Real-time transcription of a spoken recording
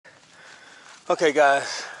Okay,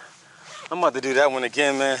 guys, I'm about to do that one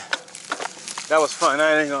again, man. That was fun,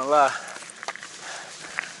 I ain't gonna lie.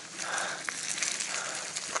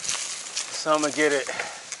 So I'm gonna get it.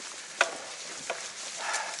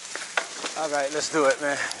 All right, let's do it,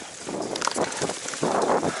 man.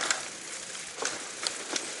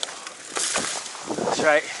 That's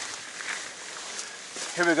right.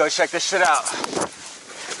 Here we go, check this shit out.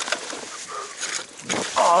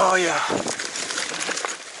 Oh, yeah.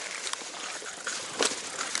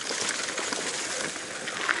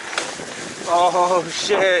 Oh,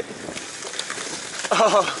 shit.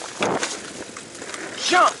 Oh.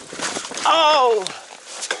 Jump. Oh.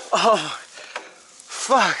 Oh.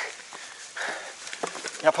 Fuck.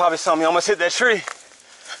 Y'all probably saw me almost hit that tree.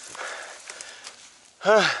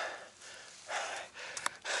 Huh.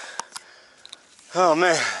 Oh,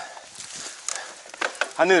 man.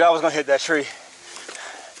 I knew that I was gonna hit that tree.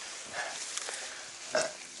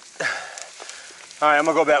 All right, I'm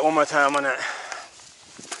gonna go back one more time on that.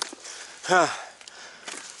 Huh.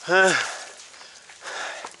 Huh.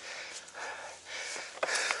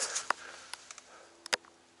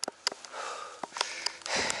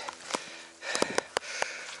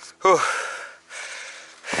 Whew.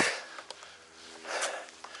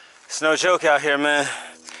 It's no joke out here, man.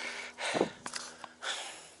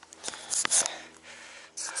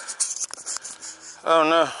 Oh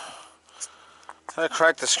no. Did I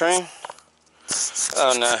crack the screen?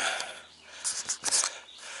 Oh no.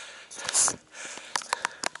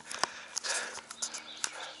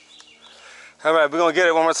 All right, we're gonna get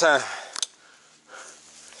it one more time.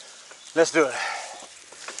 Let's do it.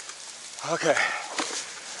 Okay.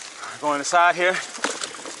 Going inside here.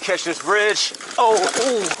 Catch this bridge. Oh,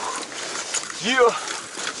 ooh. Yeah.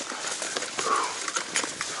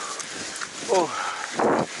 Oh.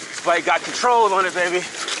 This bike got control on it, baby.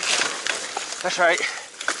 That's right.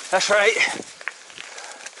 That's right.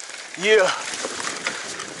 Yeah.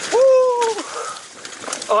 Woo.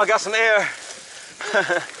 Oh, I got some air.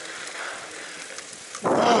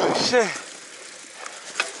 Oh, shit.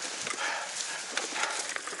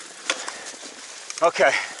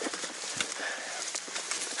 Okay.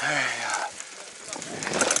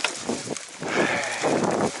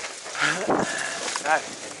 Got it.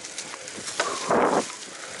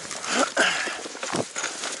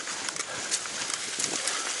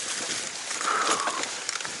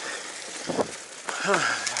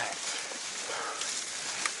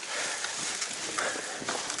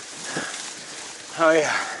 Oh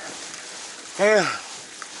yeah. Damn.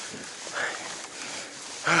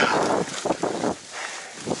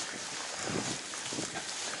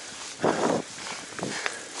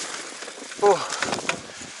 Oh.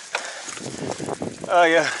 Oh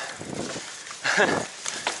yeah.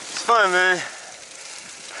 It's fun, man.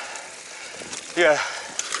 Yeah.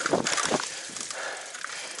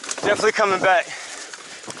 Definitely coming back.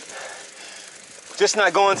 Just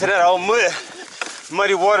not going to that old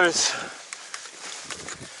muddy waters.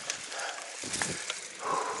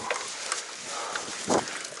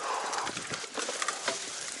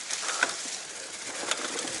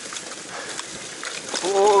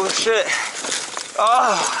 Oh shit.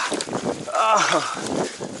 Oh.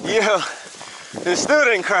 Oh. Yeah. It still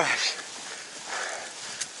didn't crash.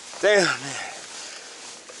 Damn, man.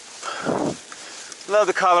 Love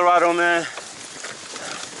the Colorado, man.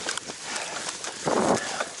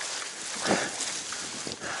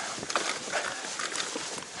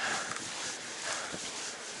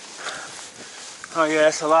 Oh yeah,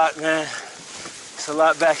 it's a lot, man. It's a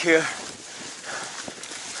lot back here.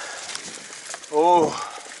 Oh.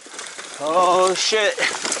 Oh shit.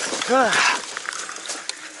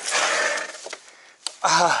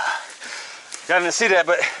 Y'all didn't see that,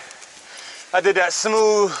 but I did that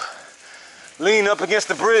smooth lean up against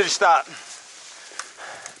the bridge stop.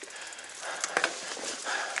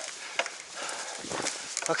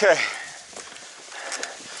 Okay.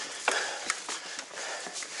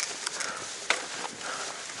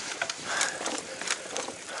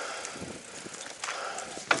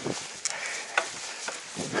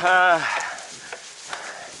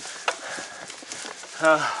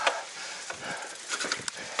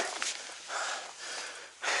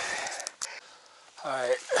 All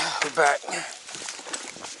right, we're back.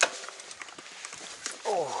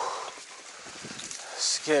 Oh,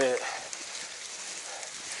 let's get it.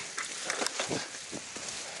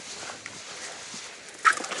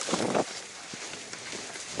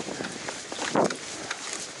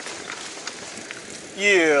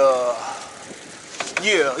 Yeah.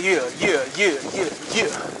 Yeah, yeah, yeah, yeah, yeah,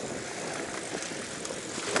 yeah.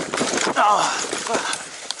 Oh.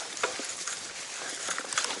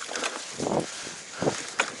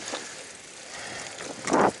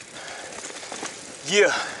 Yeah.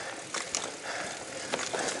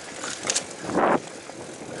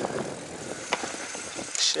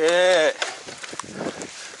 Shit.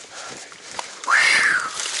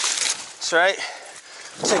 That's right.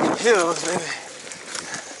 Taking pills, baby.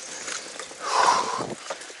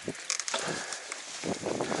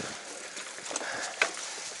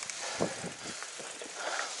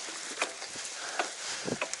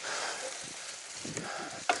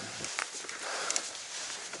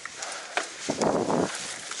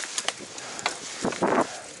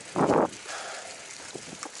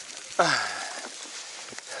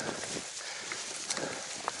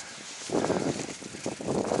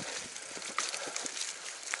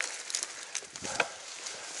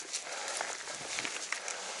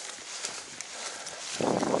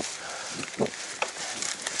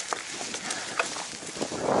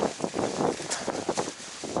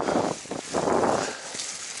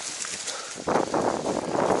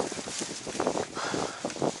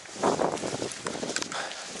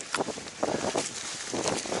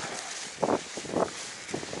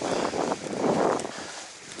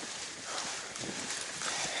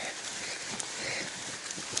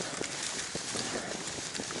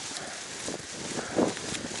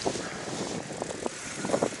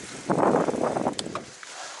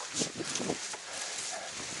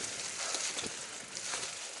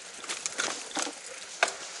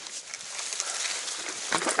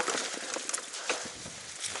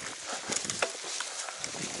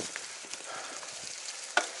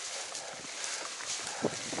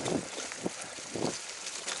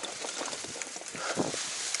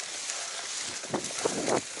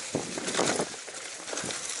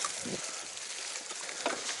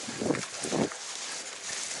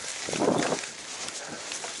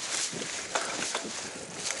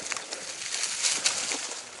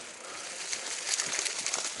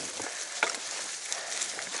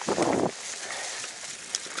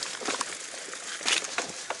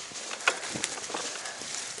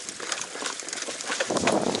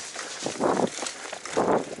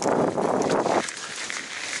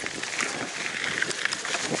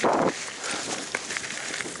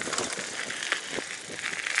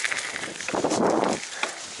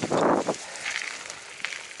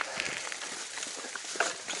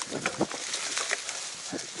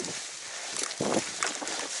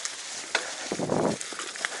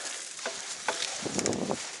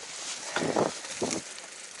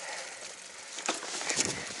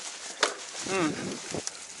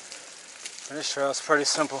 This trail is pretty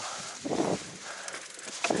simple.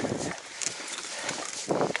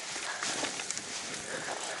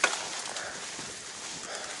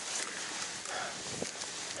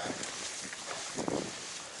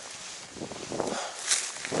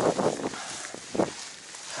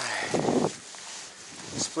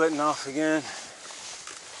 Splitting off again.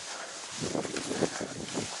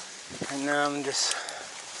 And now I'm just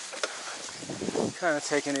kind of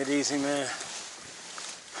taking it easy, man.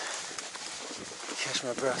 Catch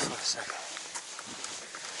my breath for a second.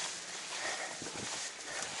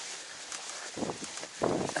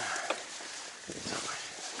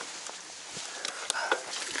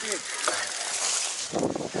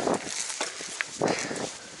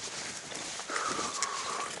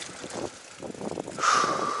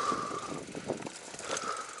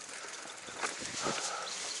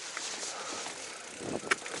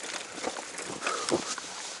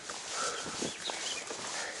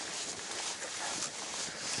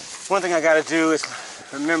 One thing I gotta do is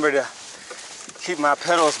remember to keep my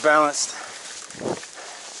pedals balanced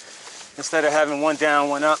instead of having one down,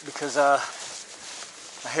 one up, because I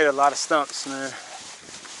hit a lot of stumps, man.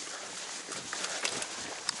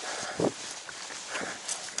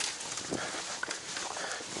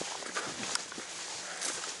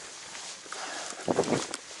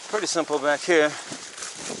 Pretty simple back here.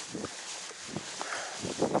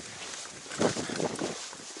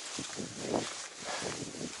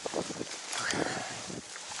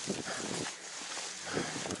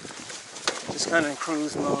 Kind of in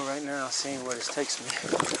cruise mode right now, seeing where this takes me.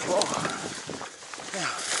 Oh,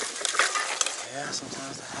 yeah,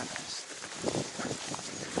 sometimes that happens.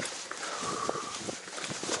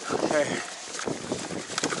 Okay.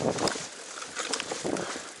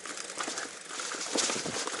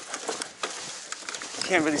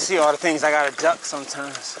 Can't really see all the things I gotta duck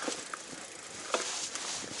sometimes.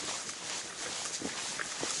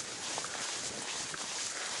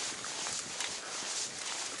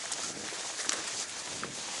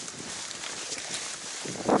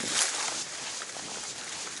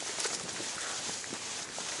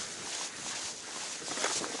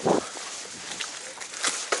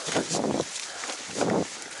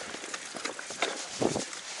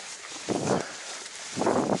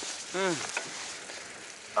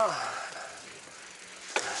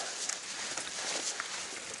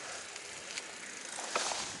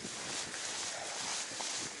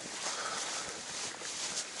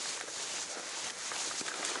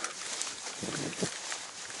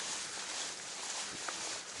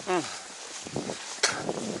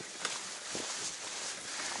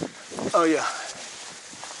 Oh yeah.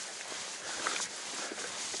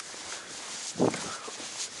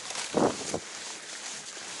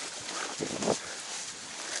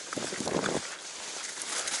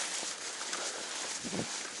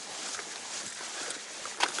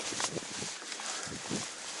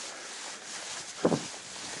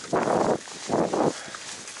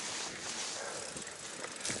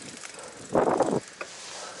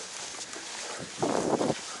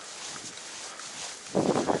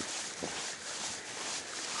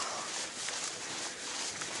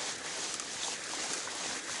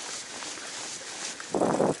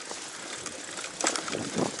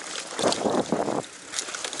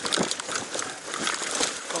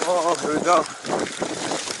 Oh, here we go. Got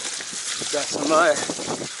some mud.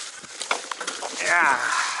 Yeah.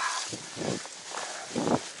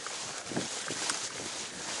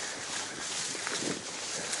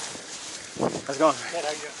 How's it going? Good, how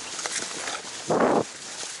are you?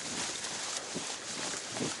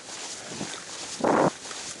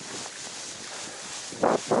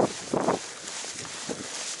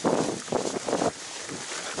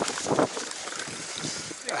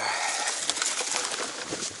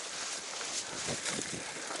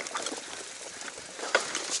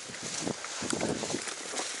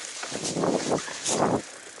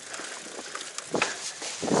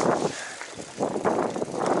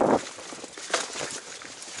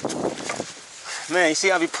 Man, you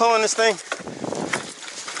see I be pulling this thing?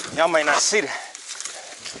 Y'all might not see that.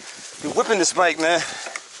 Be whipping this bike, man.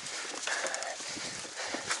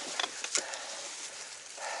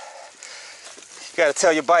 You gotta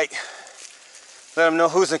tell your bike, let them know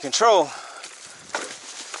who's in control.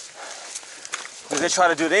 Because they try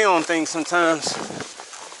to do their own thing sometimes.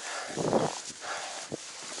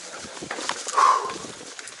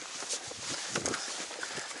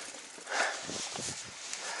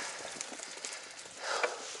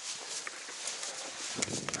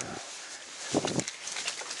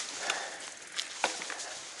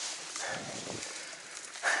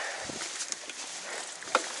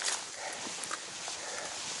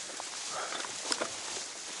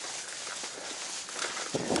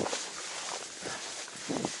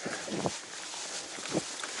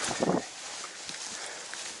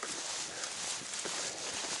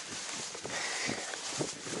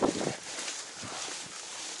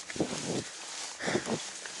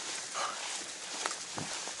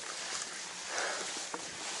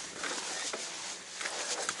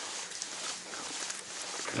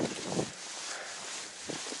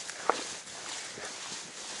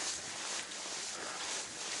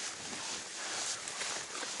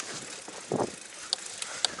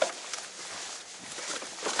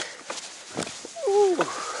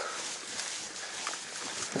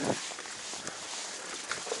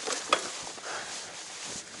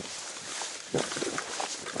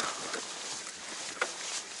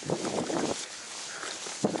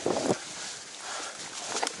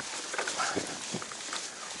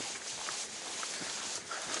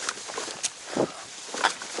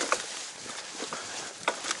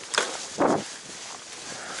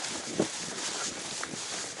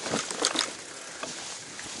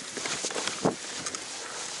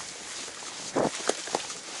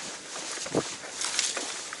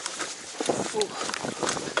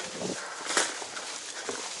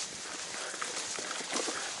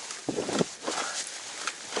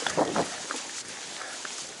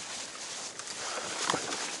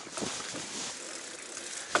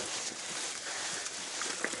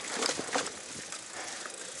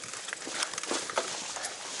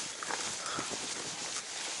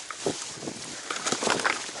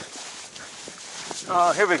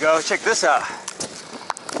 Oh, here we go. Check this out.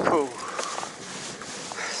 Ooh.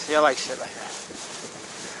 See, I like shit like that.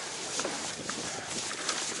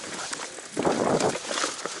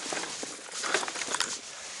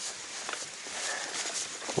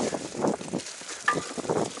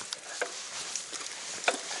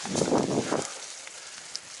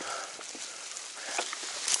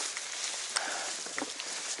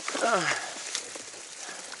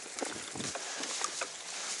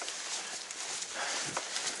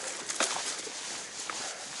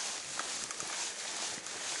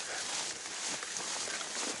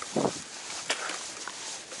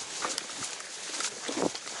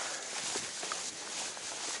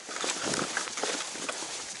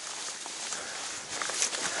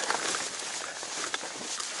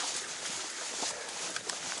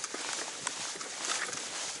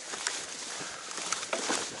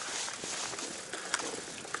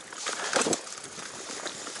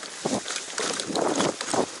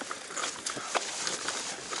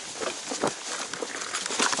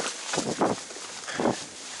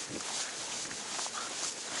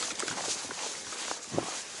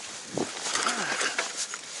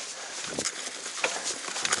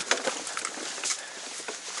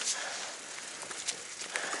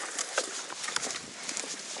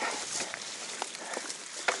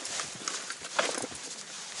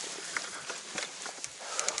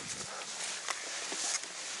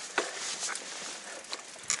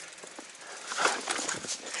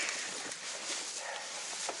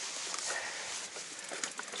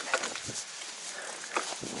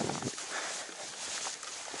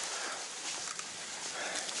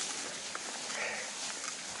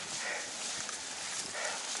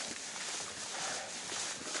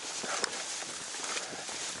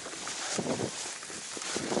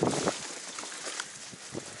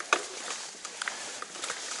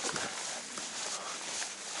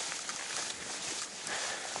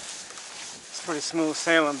 Pretty smooth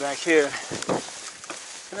sailing back here,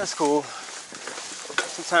 and that's cool.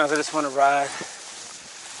 Sometimes I just want to ride,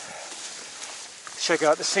 check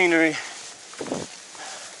out the scenery, and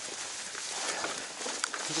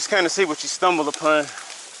just kind of see what you stumble upon.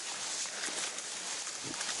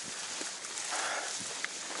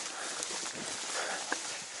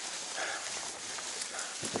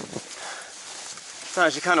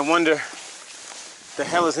 Sometimes you kind of wonder the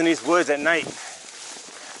hell is in these woods at night.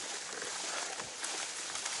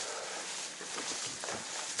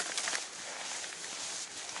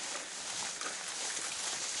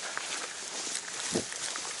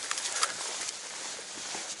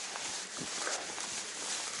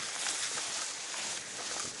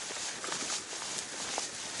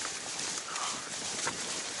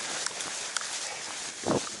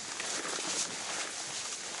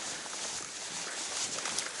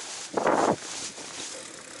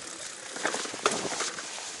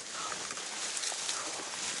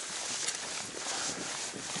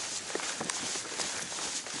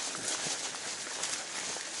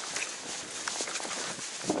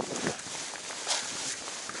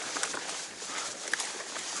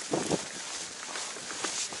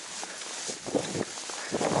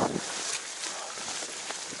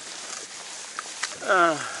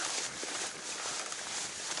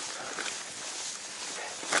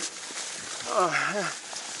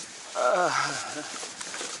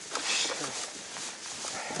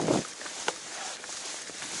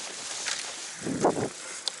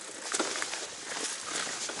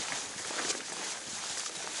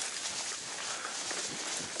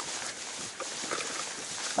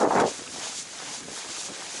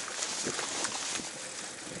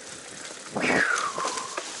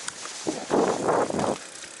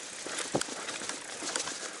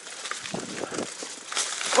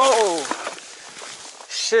 Whoa!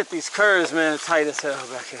 Shit, these curves, man, are tight as hell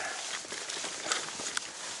back here.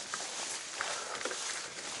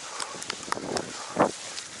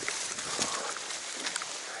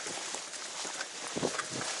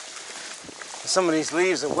 Some of these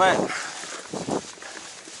leaves are wet.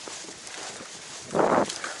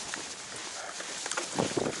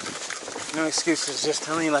 No excuses, just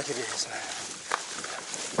telling you like it is, man.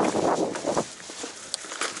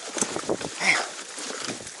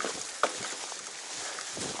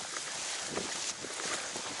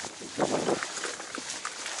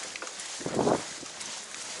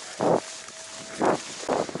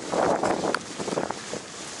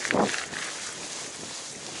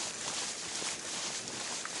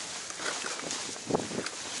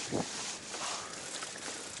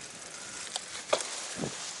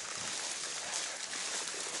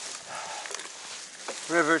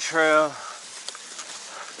 River trail.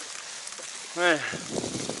 Man,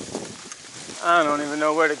 I don't even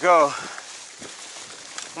know where to go.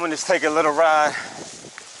 I'm gonna just take a little ride.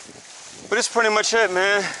 But it's pretty much it,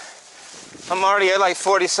 man. I'm already at like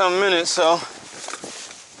 40-some minutes, so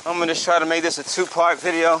I'm gonna just try to make this a 2-part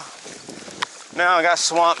video. Now I got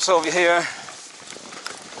swamps over here.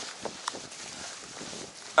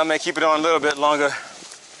 I may keep it on a little bit longer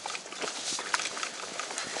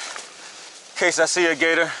in case I see a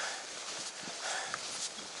gator.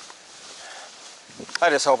 I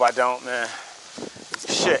just hope I don't, man.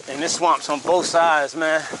 Shit, and this swamp's on both sides,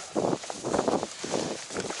 man.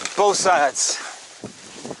 Both sides.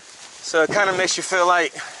 So it kind of makes you feel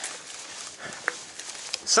like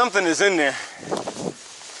something is in there.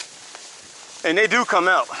 And they do come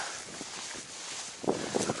out.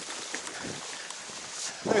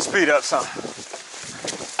 Let me speed up some.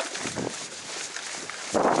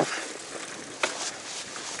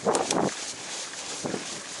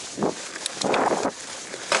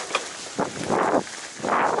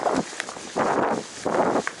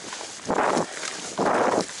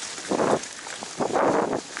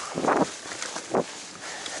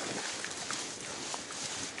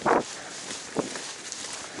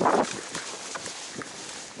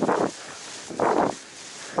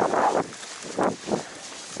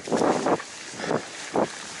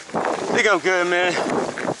 I think I'm good, man.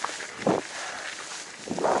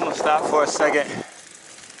 I'm gonna stop for a second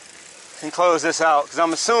and close this out because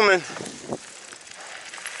I'm assuming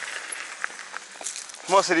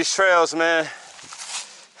most of these trails, man,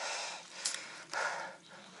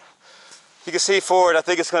 you can see forward. I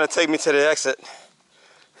think it's gonna take me to the exit,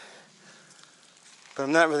 but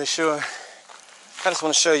I'm not really sure. I just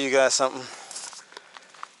want to show you guys something.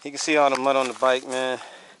 You can see all the mud on the bike, man.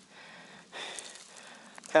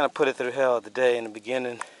 Kind of put it through hell today in the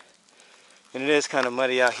beginning, and it is kind of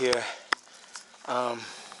muddy out here.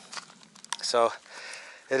 So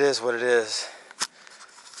it is what it is.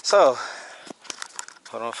 So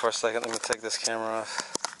Hold on for a second, let me take this camera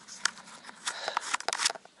off.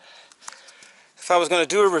 If I was going to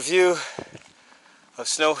do a review of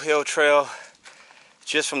Snow Hill Trail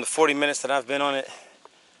just from the 40 minutes that I've been on it,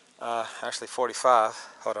 actually 45,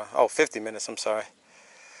 hold on, oh 50 minutes, I'm sorry.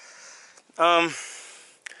 I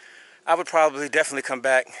would probably definitely come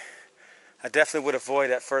back. I definitely would avoid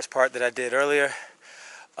that first part that I did earlier.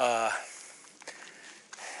 I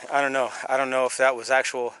don't know if that was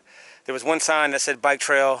actual. There was one sign that said bike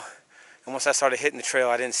trail, and once I started hitting the trail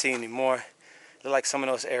I didn't see any more. It looked like some of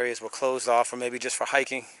those areas were closed off, or maybe just for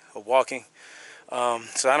hiking or walking.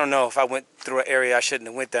 So I don't know if I went through an area I shouldn't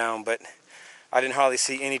have went down, but I didn't hardly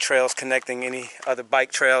see any trails connecting, any other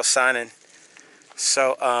bike trails signing.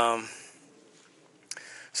 So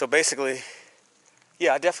so basically,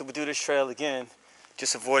 yeah, I definitely would do this trail again,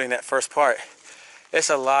 just avoiding that first part. It's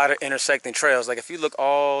a lot of intersecting trails. Like if you look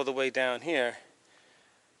all the way down here,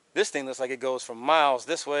 this thing looks like it goes for miles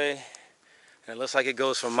this way, and it looks like it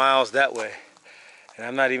goes for miles that way. And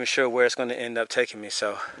I'm not even sure where it's going to end up taking me,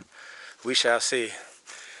 so we shall see.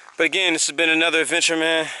 But again, this has been another adventure,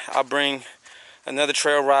 man. I'll bring another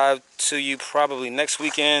trail ride to you probably next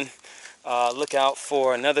weekend. Look out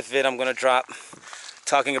for another vid I'm going to drop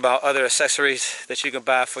talking about other accessories that you can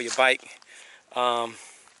buy for your bike. I'll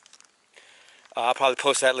probably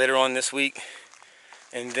post that later on this week.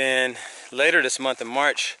 And then later this month in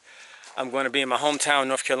March, I'm going to be in my hometown,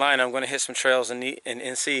 North Carolina. I'm going to hit some trails in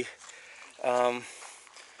NC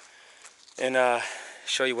and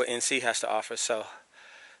show you what NC has to offer. So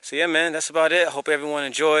yeah, man, that's about it. I hope everyone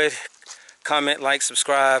enjoyed. Comment, like,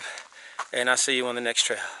 subscribe, and I'll see you on the next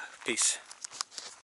trail. Peace.